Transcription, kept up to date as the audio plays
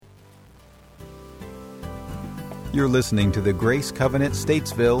You're listening to the Grace Covenant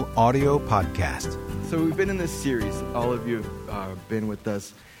Statesville audio podcast. So we've been in this series, all of you have been with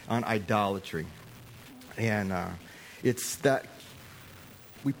us, on idolatry. And it's that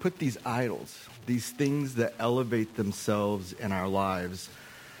we put these idols, these things that elevate themselves in our lives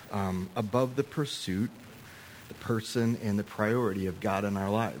above the pursuit, the person, and the priority of God in our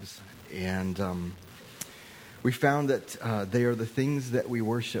lives. And we found that they are the things that we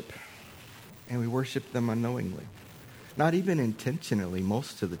worship, and we worship them unknowingly. Not even intentionally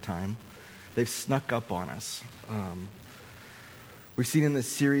most of the time. They've snuck up on us. We've seen in this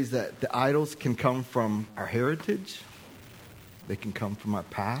series that the idols can come from our heritage. They can come from our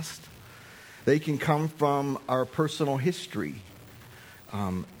past. They can come from our personal history.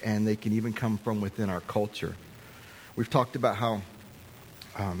 And they can even come from within our culture. We've talked about how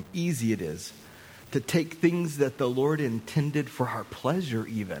easy it is to take things that the Lord intended for our pleasure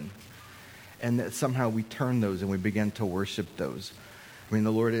even, and that somehow we turn those and we begin to worship those. I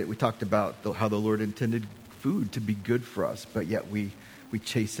mean, we talked about how the Lord intended food to be good for us, but yet we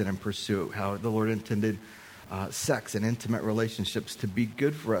chase it and pursue it. How the Lord intended sex and intimate relationships to be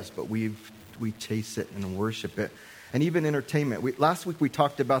good for us, but we chase it and worship it. And even entertainment. Last week we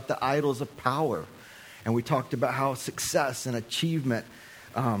talked about the idols of power, and we talked about how success and achievement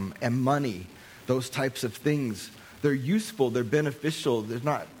and money, those types of things, they're useful, they're beneficial, there's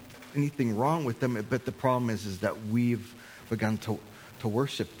not anything wrong with them, but the problem is that we've begun to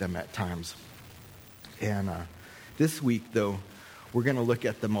worship them at times. And this week, though, we're going to look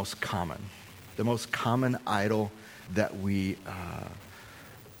at the most common idol that we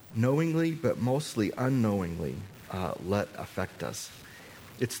knowingly, but mostly unknowingly, let affect us.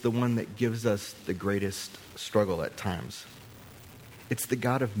 It's the one that gives us the greatest struggle at times. It's the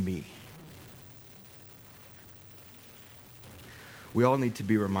God of me. We all need to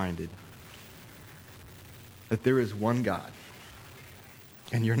be reminded that there is one God,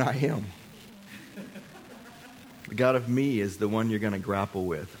 and you're not him. The God of me is the one you're going to grapple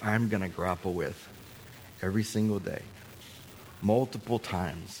with. I'm going to grapple with every single day, multiple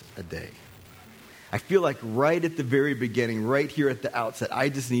times a day. I feel like right at the very beginning, right here at the outset, I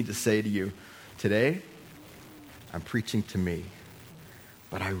just need to say to you, today, I'm preaching to me,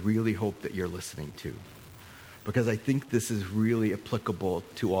 but I really hope that you're listening too. Because I think this is really applicable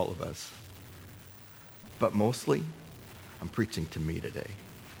to all of us. But mostly, I'm preaching to me today.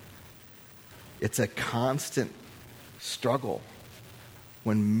 It's a constant struggle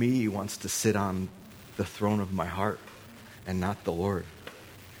when me wants to sit on the throne of my heart and not the Lord.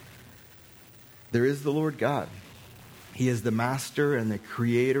 There is the Lord God. He is the master and the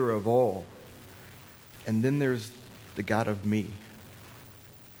creator of all. And then there's the God of me,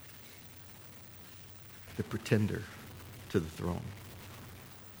 the pretender to the throne.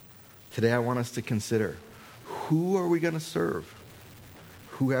 Today I want us to consider, who are we going to serve?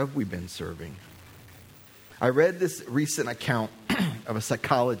 Who have we been serving? I read this recent account of a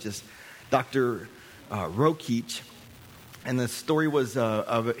psychologist, Dr. Rokeach, and the story was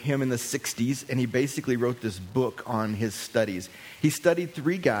of him in the 60s, and he basically wrote this book on his studies. He studied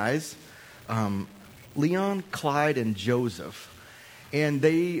three guys, Leon, Clyde, and Joseph, and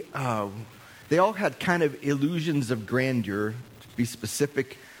they all had kind of illusions of grandeur. To be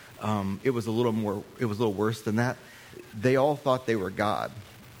specific, it was a little worse than that. They all thought they were God,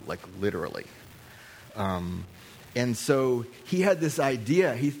 like literally. And so he had this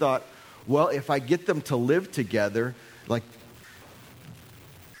idea. He thought, well, if I get them to live together, like,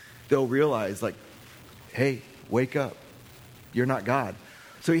 they'll realize, like, hey, wake up. You're not God.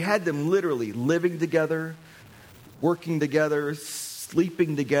 So he had them literally living together, working together,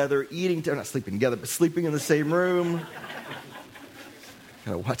 sleeping together, not sleeping together, but sleeping in the same room.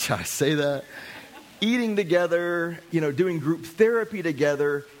 Gotta watch how I say that. Eating together, doing group therapy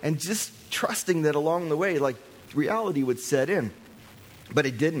together, and just trusting that along the way, like, reality would set in. But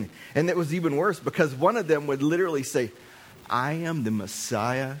it didn't. And it was even worse, because one of them would literally say, I am the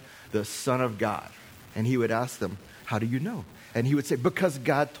Messiah, the Son of God. And he would ask them, how do you know? And he would say, because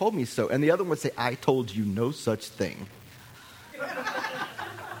God told me so. And the other one would say, I told you no such thing.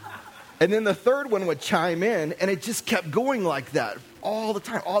 And then the third one would chime in, and it just kept going like that all the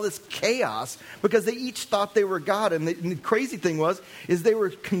time, all this chaos, because they each thought they were God. And the crazy thing is they were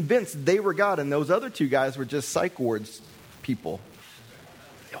convinced they were God, and those other two guys were just psych wards people.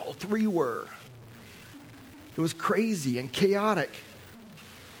 All three were. It was crazy and chaotic.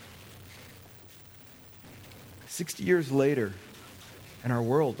 60 years later, and our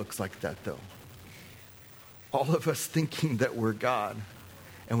world looks like that, though. All of us thinking that we're God.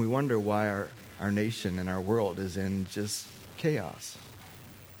 And we wonder why our nation and our world is in just chaos.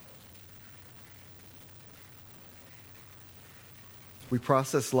 We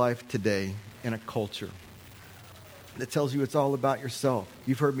process life today in a culture that tells you it's all about yourself.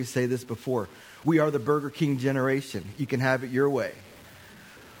 You've heard me say this before. We are the Burger King generation. You can have it your way,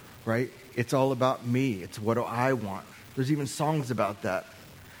 right? It's all about me. It's what do I want. There's even songs about that,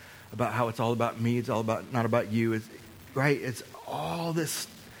 about how it's all about me. It's all about, not about you. It's, right? It's all this.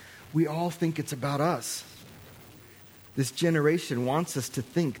 We all think it's about us. This generation wants us to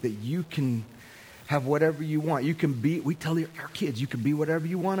think that you can have whatever you want. You can be, we tell our kids, you can be whatever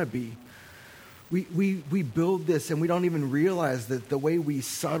you want to be. We build this and we don't even realize that the way we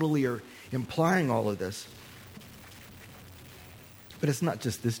subtly are implying all of this. But it's not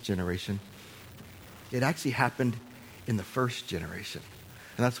just this generation. It actually happened in the first generation.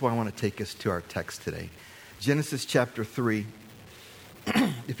 And that's why I want to take us to our text today. Genesis chapter 3.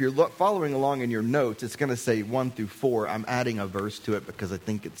 If you're following along in your notes, it's going to say 1 through 4. I'm adding a verse to it because I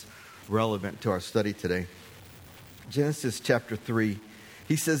think it's relevant to our study today. Genesis chapter 3.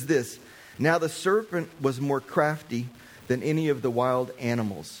 He says this, "Now the serpent was more crafty than any of the wild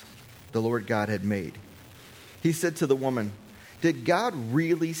animals the Lord God had made. He said to the woman, 'Did God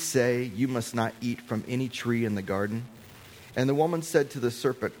really say you must not eat from any tree in the garden?' And the woman said to the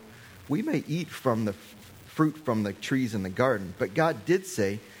serpent, 'We may eat from the fruit from the trees in the garden, but God did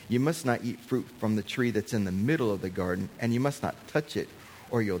say you must not eat fruit from the tree that's in the middle of the garden, and you must not touch it,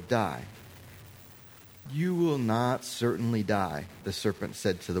 or you'll die.' 'You will not certainly die,' the serpent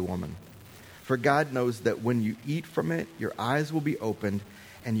said to the woman. 'For God knows that when you eat from it, your eyes will be opened,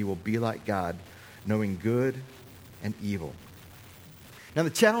 and you will be like God, knowing good and evil.'" Now the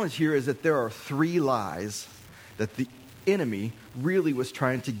challenge here is that there are 3 lies that the enemy really was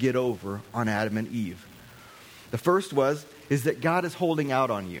trying to get over on Adam and Eve. The first is that God is holding out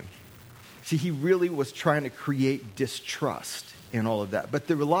on you. See, he really was trying to create distrust in all of that. But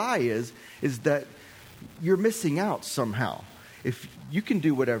the lie is that you're missing out somehow. If you can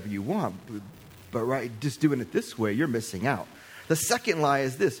do whatever you want, but right, just doing it this way, you're missing out. The second lie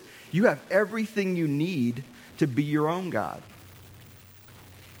is this: you have everything you need to be your own God.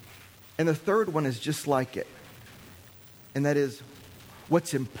 And the third one is just like it. And that is,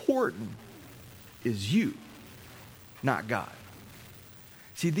 what's important is you, not God.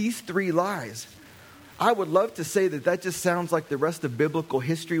 See, these 3 lies, I would love to say that just sounds like the rest of biblical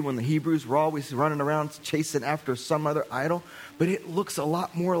history when the Hebrews were always running around chasing after some other idol. But it looks a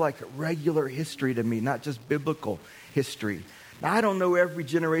lot more like regular history to me, not just biblical history. Now, I don't know every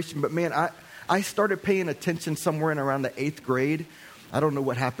generation, but man, I started paying attention somewhere in around the 8th grade. I don't know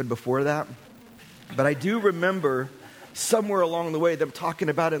what happened before that. But I do remember somewhere along the way them talking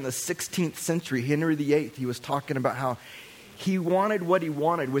about in the 16th century, Henry VIII, he was talking about how he wanted what he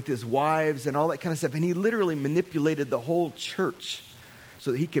wanted with his wives and all that kind of stuff. And he literally manipulated the whole church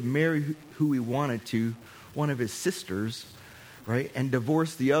so that he could marry who he wanted to, one of his sisters, right? And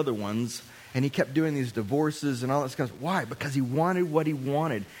divorce the other ones. And he kept doing these divorces and all that stuff. Why? Because he wanted what he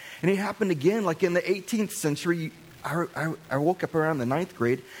wanted. And it happened again, like in the 18th century. I woke up around the 9th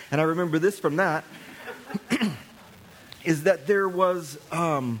grade, and I remember this from that, is that there was,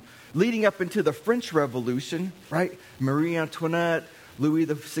 leading up into the French Revolution, right? Marie Antoinette, Louis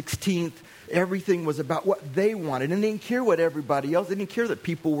the 16th, everything was about what they wanted. And they didn't care what everybody else, they didn't care that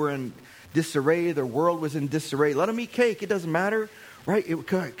people were in disarray, their world was in disarray. Let them eat cake, it doesn't matter, right?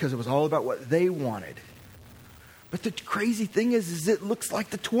 Because it was all about what they wanted. But the crazy thing is it looks like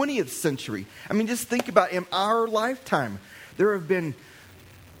the 20th century. I mean, just think about in our lifetime, there have been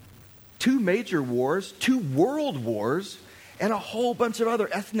 2 major wars, 2 world wars, and a whole bunch of other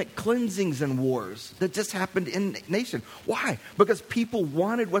ethnic cleansings and wars that just happened in the nation. Why? Because people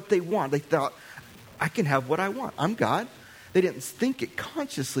wanted what they want. They thought, I can have what I want. I'm God. They didn't think it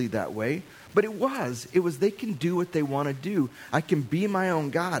consciously that way, but it was. It was they can do what they want to do. I can be my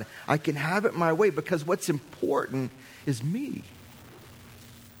own God. I can have it my way because what's important is me.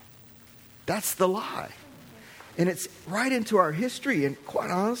 That's the lie. And it's right into our history. And quite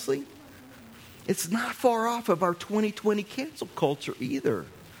honestly, it's not far off of our 2020 cancel culture either.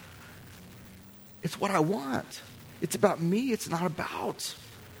 It's what I want. It's about me. It's not about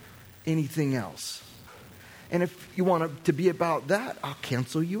anything else. And if you want it to be about that, I'll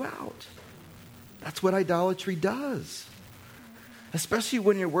cancel you out. That's what idolatry does. Especially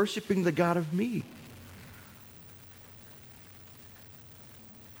when you're worshiping the God of me.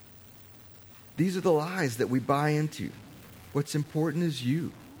 These are the lies that we buy into. What's important is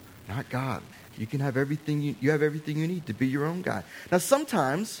you, not God. You can have everything you have everything you need to be your own God. Now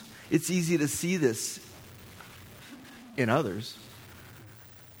sometimes it's easy to see this in others.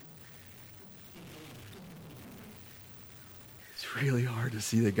 It's really hard to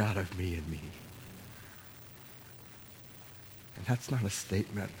see the God of me in me. And that's not a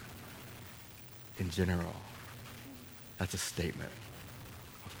statement in general. That's a statement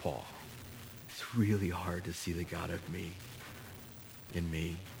of Paul. It's really hard to see the God of me in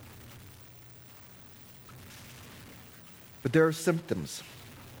me. But there are symptoms.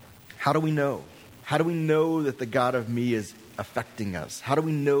 How do we know? How do we know that the God of me is affecting us? How do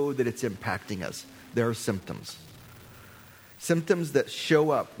we know that it's impacting us? There are symptoms. Symptoms that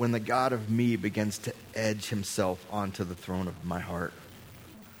show up when the God of me begins to edge himself onto the throne of my heart.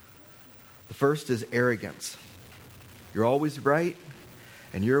 The first is arrogance. You're always right,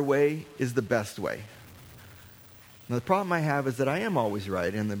 and your way is the best way. Now, the problem I have is that I am always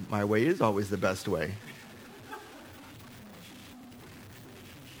right, and my way is always the best way.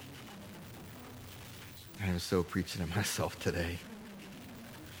 I am so preaching to myself today.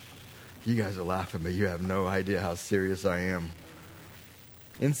 You guys are laughing, but you have no idea how serious I am.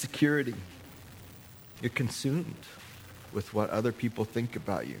 Insecurity. You're consumed with what other people think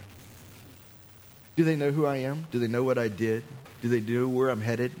about you. Do they know who I am? Do they know what I did? Do they know where I'm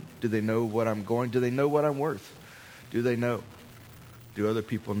headed? Do they know what I'm going? Do they know what I'm worth? Do they know? Do other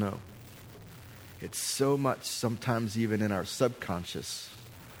people know? It's so much sometimes even in our subconscious.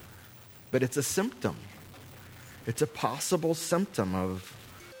 But it's a symptom. It's a possible symptom of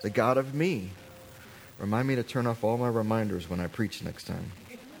the God of me. Remind me to turn off all my reminders when I preach next time.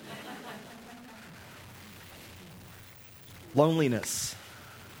 Loneliness.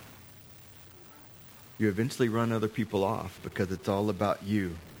 You eventually run other people off because it's all about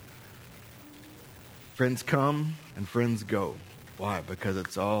you. Friends come and friends go. Why? Because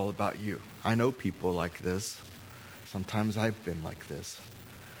it's all about you. I know people like this. Sometimes I've been like this.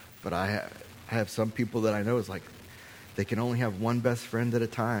 But I have some people that I know is like they can only have one best friend at a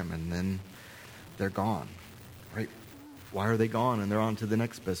time and then they're gone. Right? Why are they gone and they're on to the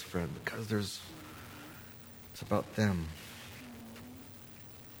next best friend? Because it's about them.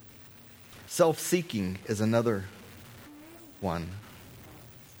 Self-seeking is another one.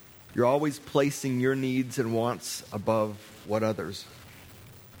 You're always placing your needs and wants above what others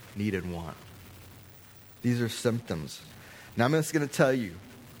need and want. These are symptoms. Now I'm just going to tell you,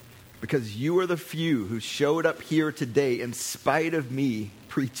 because you are the few who showed up here today in spite of me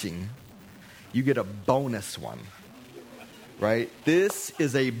preaching, you get a bonus one. Right? This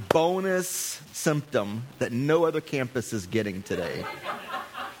is a bonus symptom that no other campus is getting today.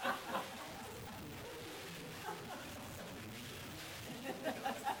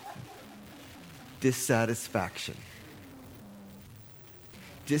 Dissatisfaction.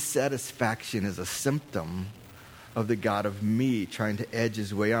 Dissatisfaction is a symptom of the God of me trying to edge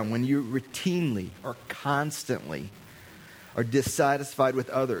his way on. When you routinely or constantly are dissatisfied with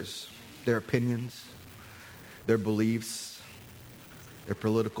others, their opinions, their beliefs, their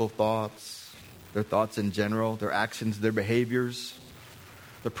political thoughts, their thoughts in general, their actions, their behaviors,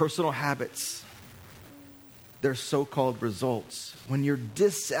 their personal habits, their so-called results. When you're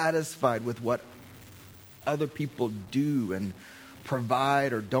dissatisfied with what other people do and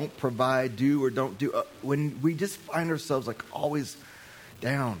provide or don't provide, do or don't do, when we just find ourselves like always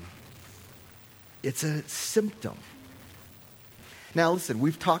down, it's a symptom. Now listen,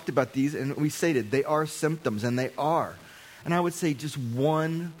 we've talked about these and we stated they are symptoms, and they are. And I would say just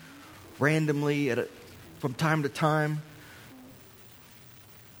one randomly from time to time,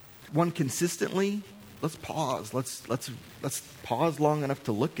 one consistently. Let's pause. Let's pause long enough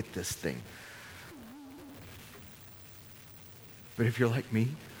to look at this thing. But if you're like me,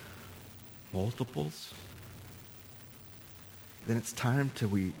 multiples, then it's time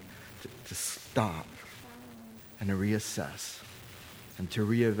to stop and to reassess and to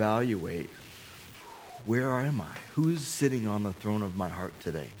reevaluate. Where am I? Who's sitting on the throne of my heart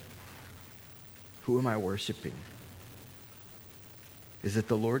today? Who am I worshiping? Is it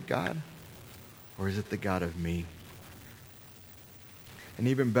the Lord God, or is it the God of me? And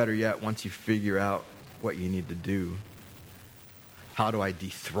even better yet, once you figure out what you need to do, how do I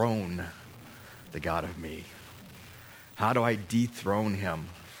dethrone the God of me? How do I dethrone him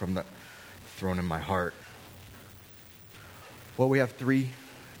from the throne in my heart? Well, we have three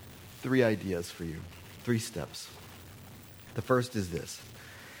ideas for you, 3 steps. The first is this: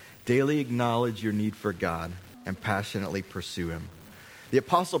 daily acknowledge your need for God and passionately pursue him. The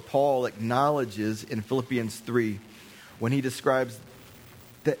Apostle Paul acknowledges in Philippians 3 when he describes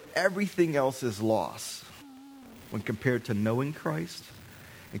that everything else is loss when compared to knowing Christ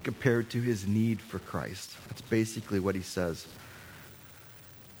and compared to his need for Christ. That's basically what he says.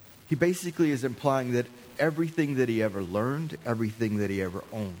 He basically is implying that everything that he ever learned, everything that he ever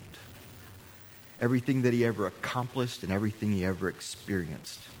owned, everything that he ever accomplished, and everything he ever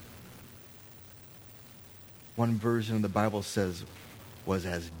experienced one version of the Bible says, was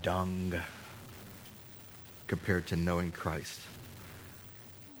as dung compared to knowing Christ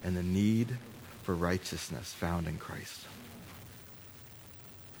and the need for righteousness found in Christ.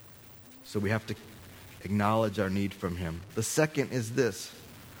 So we have to acknowledge our need from him. The second is this.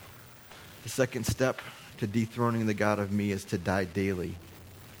 The second step to dethroning the God of me is to die daily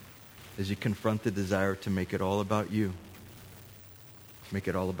as you confront the desire to make it all about you. Make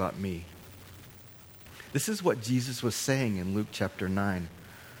it all about me. This is what Jesus was saying in Luke chapter 9.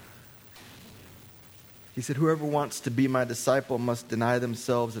 He said, whoever wants to be my disciple must deny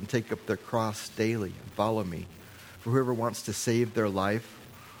themselves and take up their cross daily and follow me. For whoever wants to save their life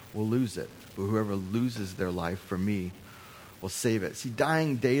will lose it. But whoever loses their life for me will save it. See,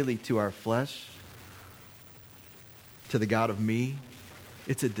 dying daily to our flesh, to the God of me,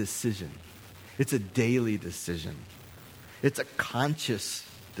 it's a decision. It's a daily decision. It's a conscious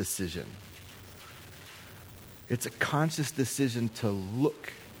decision. It's a conscious decision to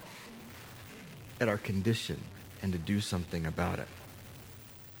look at our condition and to do something about it.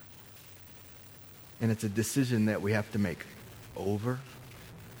 And it's a decision that we have to make over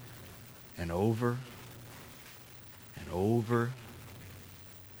and over and over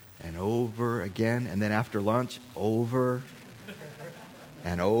and over again. And then after lunch, over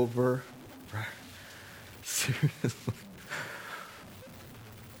and over. Seriously.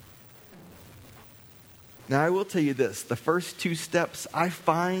 Now, I will tell you this. The first two steps, I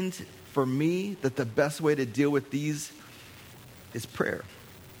find for me that the best way to deal with these is prayer.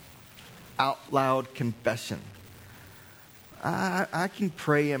 Out loud confession. I can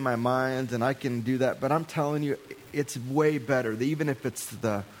pray in my mind and I can do that, but I'm telling you, it's way better. Even if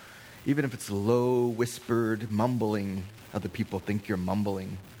it's low, whispered, mumbling, other people think you're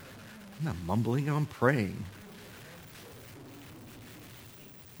mumbling. I'm not mumbling, I'm praying.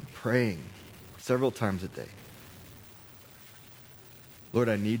 I'm praying several times a day. Lord,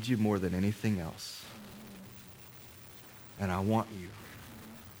 I need you more than anything else. And I want you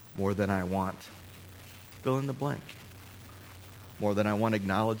more than I want fill in the blank. More than I want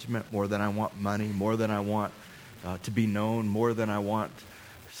acknowledgement, more than I want money, more than I want to be known, more than I want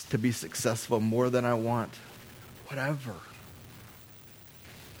to be successful, more than I want whatever.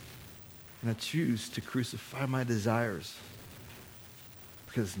 And I choose to crucify my desires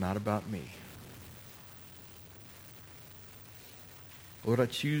because it's not about me. Lord, I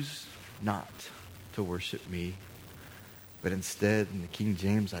choose not to worship me, but instead, in the King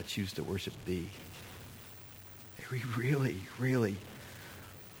James, I choose to worship thee. We really, really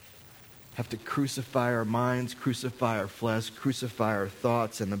have to crucify our minds, crucify our flesh, crucify our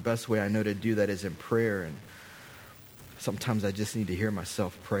thoughts, and the best way I know to do that is in prayer. And sometimes I just need to hear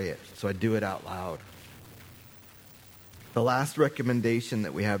myself pray it, so I do it out loud. The last recommendation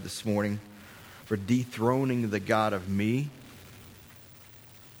that we have this morning for dethroning the God of me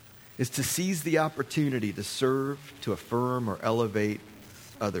is to seize the opportunity to serve, to affirm, or elevate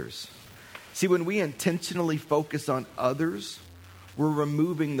others. See, when we intentionally focus on others, we're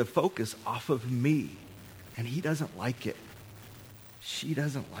removing the focus off of me. And he doesn't like it. She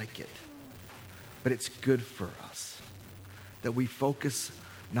doesn't like it. But it's good for us that we focus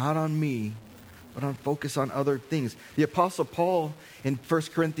not on me, but on focus on other things. The Apostle Paul in 1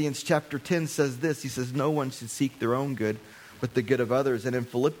 Corinthians chapter 10 says this. He says, no one should seek their own good, but the good of others. And in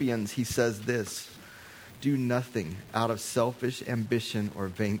Philippians, he says this, do nothing out of selfish ambition or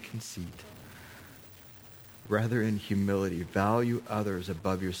vain conceit. Rather, in humility, value others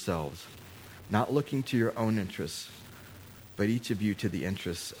above yourselves, not looking to your own interests, but each of you to the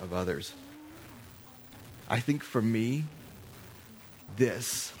interests of others. I think for me,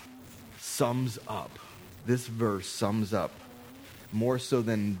 this verse sums up, more so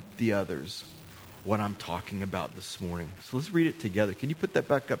than the others, what I'm talking about this morning. So let's read it together. Can you put that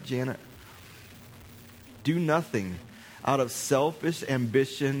back up, Janet? Do nothing out of selfish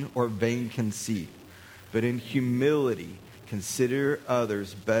ambition or vain conceit, but in humility consider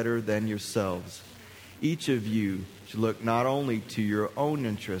others better than yourselves. Each of you should look not only to your own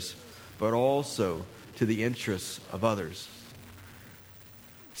interests, but also to the interests of others.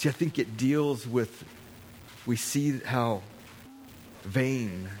 See, I think it deals with, we see how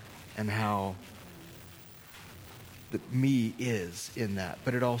vain and how the me is in that,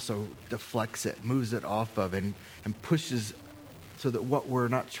 but it also deflects it, moves it off of, and pushes so that what we're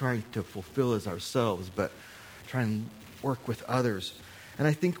not trying to fulfill is ourselves, but try and work with others. And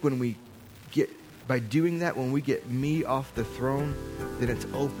I think by doing that, when we get me off the throne, then it's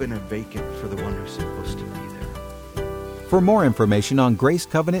open and vacant for the one who's supposed to be there. For more information on Grace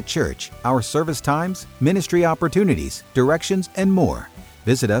Covenant Church, our service times, ministry opportunities, directions, and more,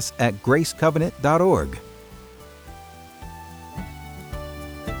 visit us at gracecovenant.org.